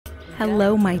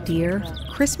Hello, my dear.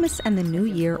 Christmas and the New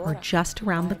Year are just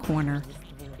around the corner.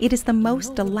 It is the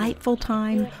most delightful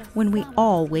time when we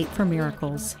all wait for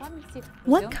miracles.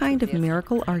 What kind of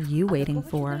miracle are you waiting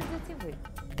for?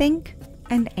 Think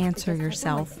and answer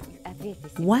yourself.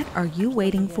 What are you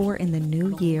waiting for in the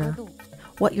new year?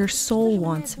 What your soul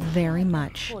wants very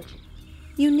much.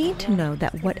 You need to know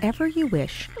that whatever you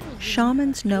wish,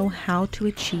 shamans know how to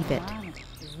achieve it.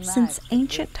 Since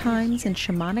ancient times in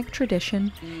shamanic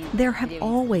tradition, there have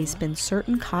always been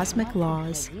certain cosmic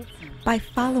laws, by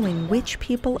following which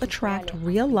people attract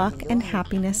real luck and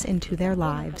happiness into their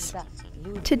lives.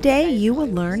 Today you will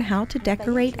learn how to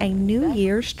decorate a New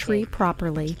Year's tree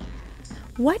properly.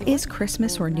 What is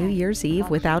Christmas or New Year's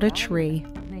Eve without a tree?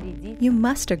 You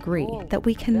must agree that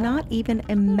we cannot even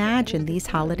imagine these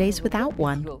holidays without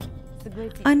one.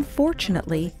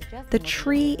 Unfortunately, the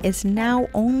tree is now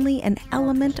only an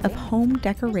element of home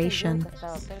decoration.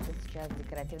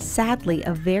 Sadly,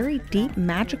 a very deep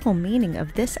magical meaning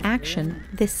of this action,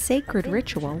 this sacred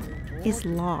ritual, is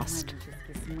lost.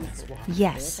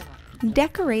 Yes,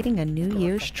 decorating a New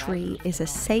Year's tree is a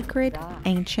sacred,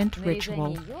 ancient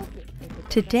ritual.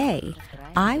 Today,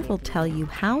 I will tell you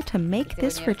how to make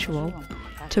this ritual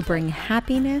to bring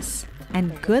happiness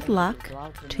and good luck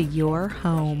to your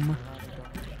home.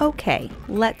 Okay,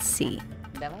 let's see.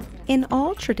 In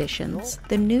all traditions,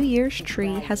 the New Year's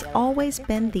tree has always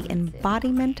been the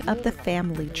embodiment of the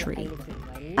family tree.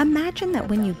 Imagine that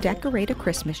when you decorate a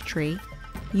Christmas tree,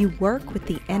 you work with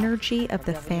the energy of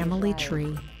the family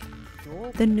tree.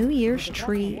 The New Year's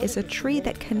tree is a tree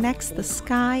that connects the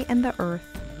sky and the earth.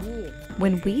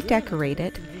 When we decorate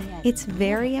it, it's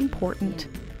very important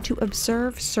to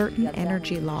observe certain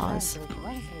energy laws.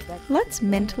 Let's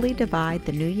mentally divide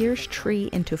the New Year's tree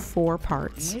into 4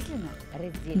 parts.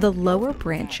 The lower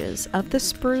branches of the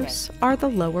spruce are the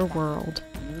lower world,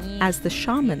 as the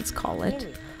shamans call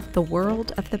it, the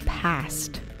world of the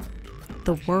past,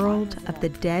 the world of the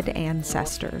dead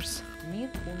ancestors.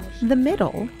 The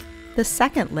middle, the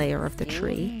second layer of the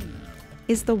tree,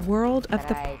 is the world of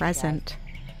the present,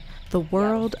 the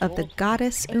world of the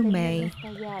goddess Ume,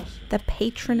 the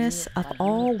patroness of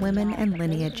all women and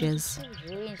lineages.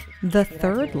 The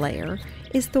third layer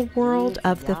is the world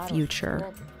of the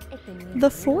future. The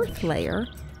fourth layer,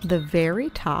 the very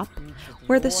top,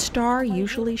 where the star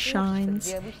usually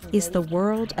shines, is the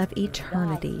world of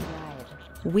eternity.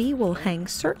 We will hang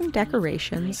certain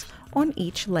decorations on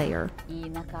each layer.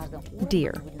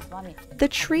 Dear, the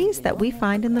trees that we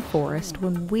find in the forest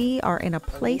when we are in a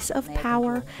place of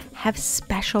power have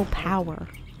special power.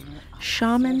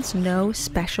 Shamans know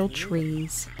special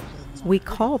trees. We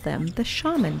call them the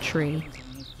shaman tree.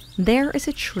 There is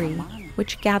a tree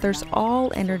which gathers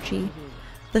all energy,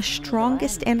 the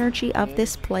strongest energy of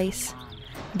this place.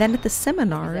 Then at the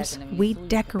seminars, we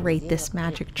decorate this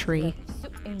magic tree.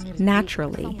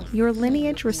 Naturally, your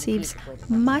lineage receives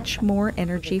much more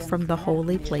energy from the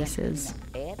holy places.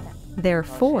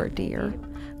 Therefore, dear,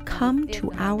 come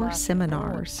to our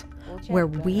seminars, where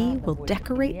we will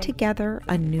decorate together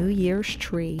a New Year's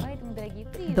tree,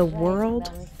 the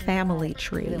World Family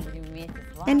Tree,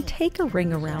 and take a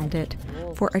ring around it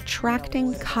for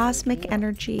attracting cosmic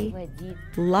energy,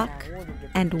 luck,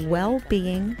 and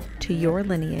well-being to your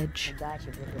lineage.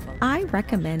 I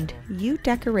recommend you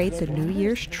decorate the New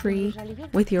Year's tree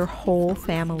with your whole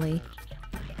family.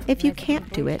 If you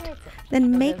can't do it,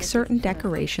 then make certain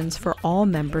decorations for all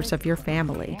members of your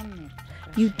family.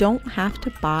 You don't have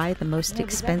to buy the most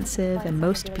expensive and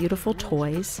most beautiful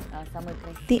toys.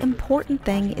 The important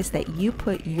thing is that you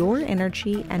put your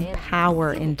energy and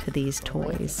power into these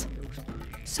toys.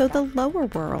 So the lower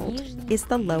world is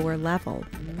the lower level.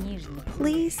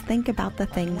 Please think about the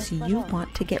things you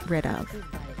want to get rid of,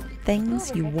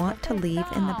 things you want to leave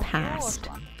in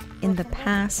the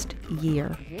past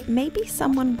year. Maybe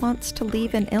someone wants to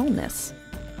leave an illness,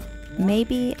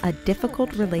 maybe a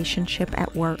difficult relationship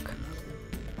at work,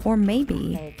 or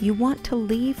maybe you want to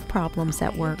leave problems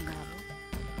at work,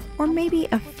 or maybe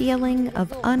a feeling of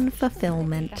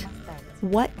unfulfillment.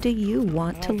 What do you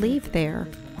want to leave there?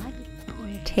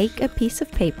 Take a piece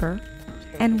of paper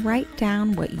and write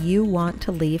down what you want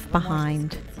to leave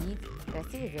behind.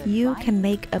 You can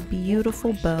make a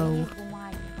beautiful bow.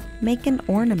 Make an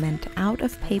ornament out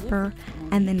of paper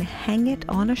and then hang it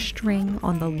on a string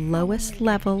on the lowest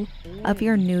level of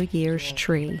your New Year's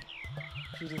tree.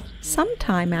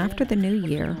 Sometime after the New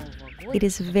Year, it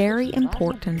is very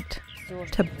important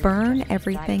to burn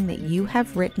everything that you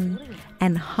have written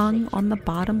and hung on the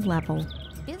bottom level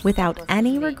without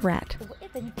any regret,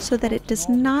 so that it does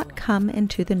not come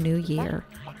into the new year.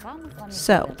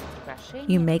 So,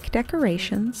 you make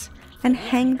decorations and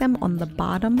hang them on the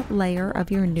bottom layer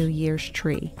of your New Year's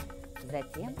tree.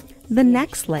 The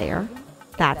next layer,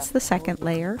 that's the second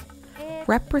layer,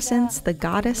 represents the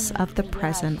goddess of the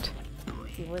present.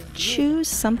 Choose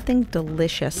something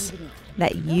delicious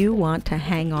that you want to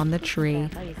hang on the tree.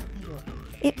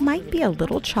 It might be a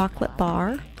little chocolate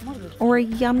bar, or a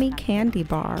yummy candy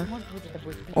bar,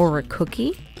 or a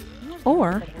cookie,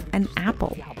 or an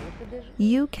apple.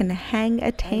 You can hang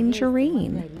a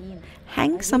tangerine.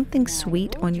 Hang something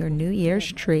sweet on your New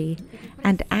Year's tree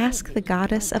and ask the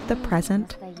goddess of the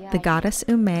present, the goddess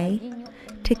Ume,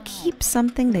 to keep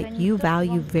something that you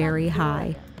value very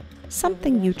high,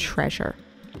 something you treasure.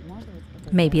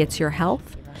 Maybe it's your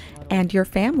health and your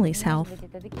family's health.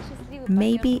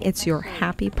 Maybe it's your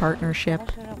happy partnership.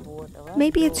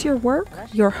 Maybe it's your work,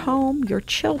 your home, your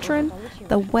children,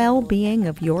 the well-being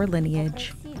of your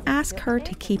lineage. Ask her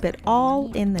to keep it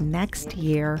all in the next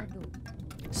year.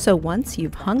 So once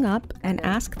you've hung up and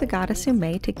asked the goddess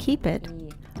Ume to keep it,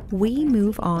 we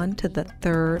move on to the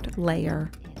third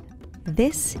layer.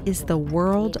 This is the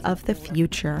world of the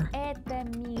future.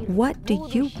 What do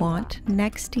you want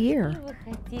next year?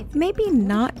 Maybe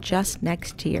not just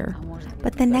next year,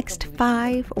 but the next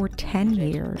 5 or 10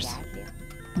 years.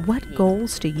 What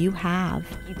goals do you have?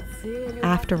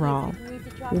 After all,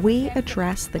 we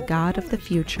address the God of the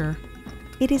future.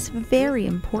 It is very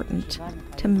important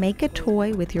to make a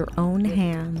toy with your own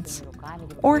hands,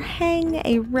 or hang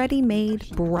a ready-made,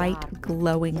 bright,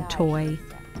 glowing toy.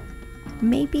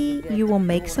 Maybe you will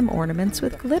make some ornaments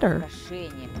with glitter.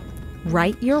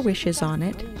 Write your wishes on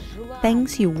it,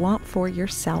 things you want for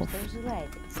yourself,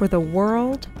 for the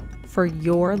world, for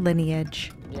your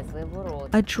lineage.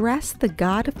 Address the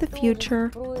God of the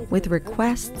future with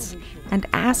requests and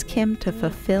ask him to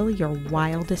fulfill your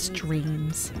wildest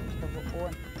dreams.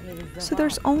 So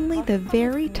there's only the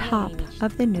very top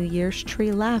of the New Year's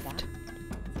tree left.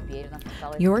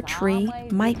 Your tree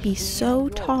might be so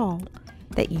tall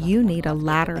that you need a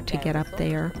ladder to get up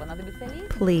there.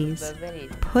 Please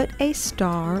put a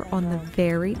star on the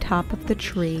very top of the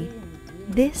tree.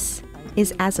 This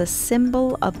is as a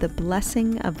symbol of the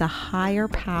blessing of the higher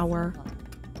power,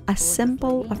 a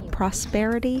symbol of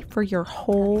prosperity for your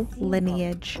whole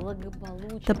lineage,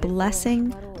 the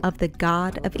blessing of the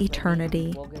God of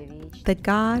eternity, the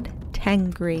God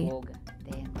Tengri.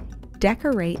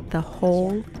 Decorate the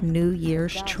whole New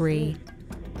Year's tree.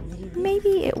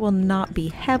 Maybe it will not be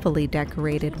heavily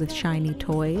decorated with shiny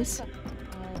toys,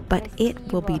 but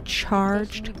it will be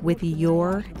charged with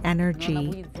your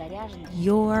energy,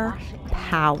 your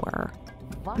power.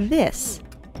 This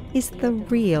is the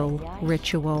real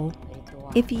ritual.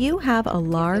 If you have a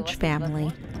large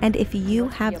family, and if you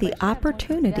have the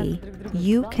opportunity,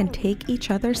 you can take each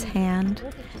other's hand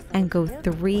and go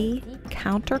 3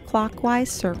 counterclockwise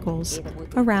circles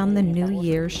around the New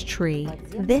Year's tree.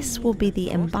 This will be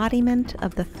the embodiment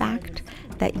of the fact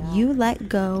that you let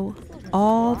go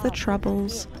all the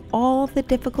troubles, all the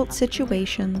difficult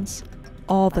situations,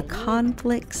 all the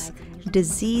conflicts,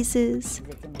 diseases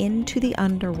into the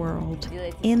underworld,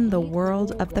 in the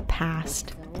world of the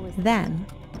past. Then,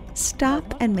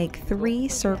 stop and make 3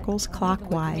 circles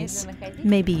clockwise.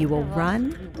 Maybe you will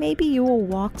run, maybe you will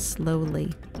walk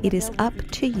slowly. It is up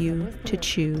to you to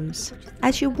choose.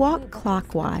 As you walk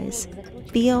clockwise,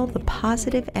 feel the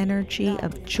positive energy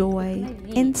of joy,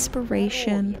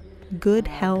 inspiration, good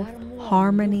health,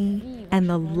 harmony, and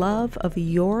the love of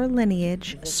your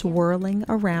lineage swirling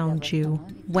around you.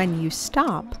 When you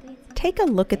stop, take a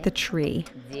look at the tree.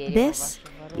 This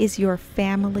is your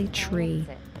family tree.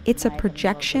 It's a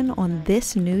projection on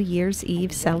this New Year's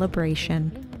Eve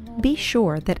celebration. Be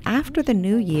sure that after the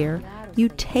new year, you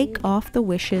take off the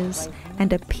wishes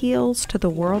and appeals to the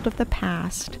world of the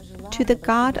past, to the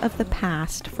God of the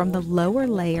past from the lower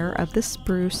layer of the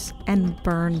spruce, and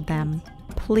burn them.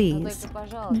 Please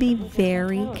be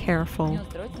very careful.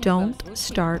 Don't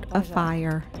start a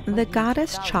fire. The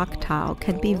goddess Choctaw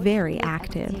can be very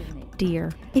active.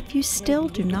 Dear, if you still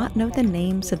do not know the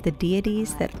names of the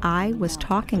deities that I was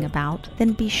talking about,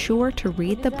 then be sure to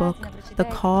read the book, The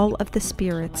Call of the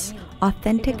Spirits,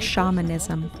 Authentic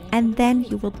Shamanism, and then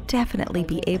you will definitely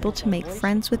be able to make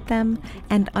friends with them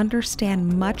and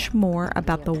understand much more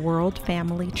about the world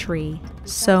family tree.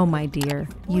 So, my dear,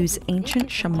 use ancient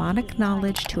shamanic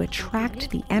knowledge to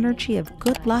attract the energy of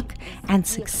good luck and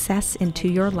success into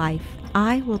your life.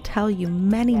 I will tell you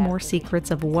many more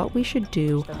secrets of what we should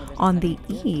do on the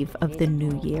eve of the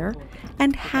new year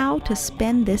and how to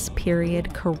spend this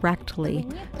period correctly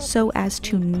so as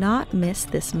to not miss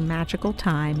this magical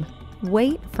time.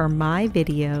 Wait for my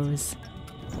videos.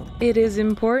 It is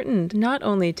important not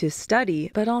only to study,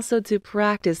 but also to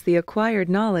practice the acquired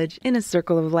knowledge in a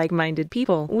circle of like-minded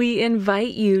people. We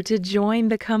invite you to join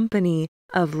the company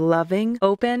of loving,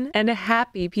 open, and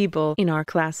happy people in our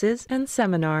classes and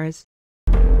seminars.